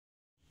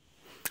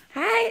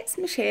it's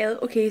Michelle.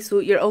 Okay, so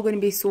you're all going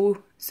to be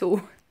so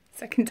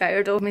sick and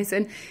tired of me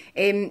soon.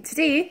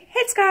 Today,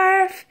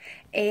 headscarf.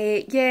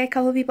 Yeah, a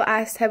couple of people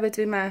asked how I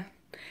do my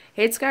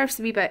headscarves,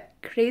 a wee bit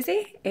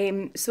crazy.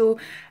 So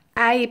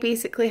I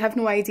basically have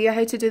no idea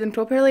how to do them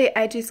properly.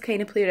 I just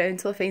kind of play around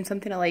until I find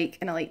something I like,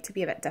 and I like to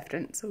be a bit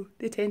different. So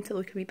they tend to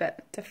look a wee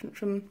bit different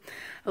from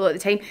a lot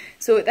of the time.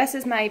 So this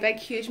is my big,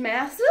 huge,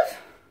 massive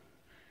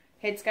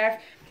headscarf.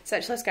 It's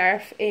actually a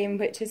scarf,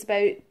 which is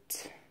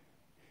about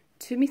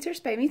 2 meters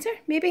by a meter,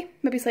 maybe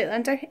slightly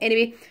under.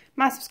 Anyway,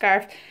 massive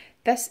scarf.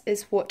 This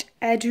is what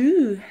I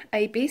do.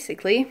 I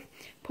basically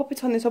pop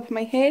it on the top of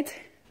my head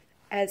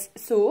as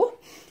so,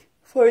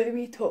 for the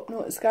wee top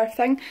knot scarf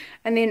thing,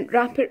 and then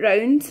wrap it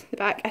round the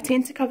back. I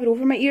tend to cover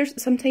over my ears.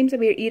 Sometimes I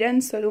wear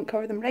earrings, so I don't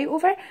cover them right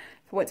over. If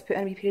I want to put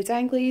in a wee pair of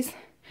danglies,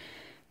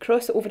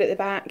 cross it over at the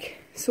back.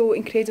 So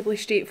incredibly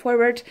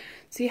straightforward.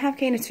 So you have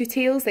kind of two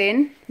tails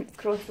then. It's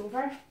crossed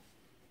over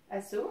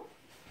as so.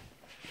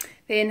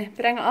 Then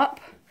bring it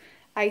up.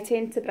 I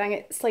tend to bring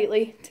it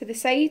slightly to the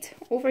side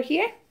over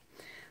here,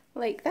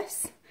 like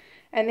this.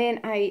 And then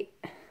I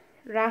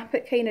wrap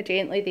it kind of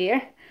gently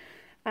there.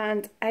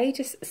 And I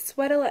just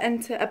swirl it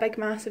into a big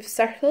massive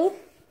circle.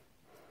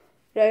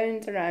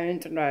 Round and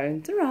round and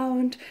round and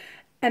round.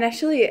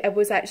 Initially I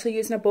was actually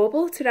using a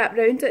bobble to wrap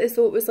round it as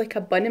though it was like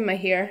a bun in my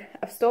hair.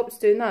 I've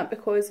stopped doing that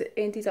because it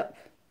ended up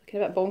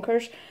looking a bit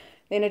bonkers.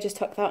 Then I just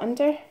tuck that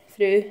under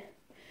through,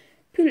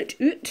 pull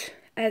it out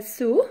as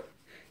so,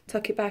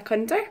 tuck it back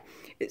under.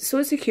 It's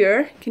so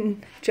secure, you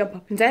can jump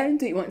up and down,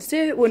 do what you want to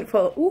do, it won't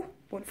fall,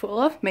 won't fall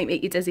off. Might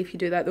make you dizzy if you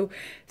do that though.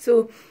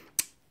 So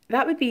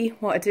that would be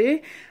what I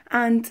do.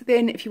 And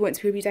then if you want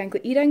to wear wee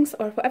dangly earrings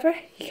or whatever,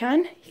 you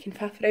can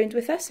faff around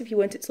with this if you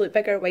want it to look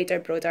bigger, wider,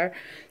 broader,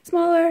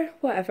 smaller,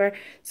 whatever.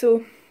 So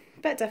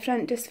a bit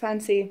different, just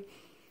fancy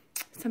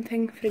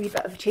something for a wee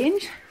bit of a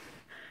change.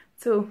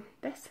 So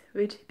this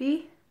would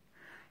be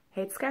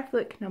headscarf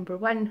look number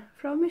 1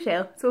 from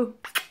Michelle. So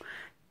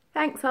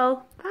thanks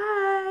all,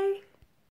 bye!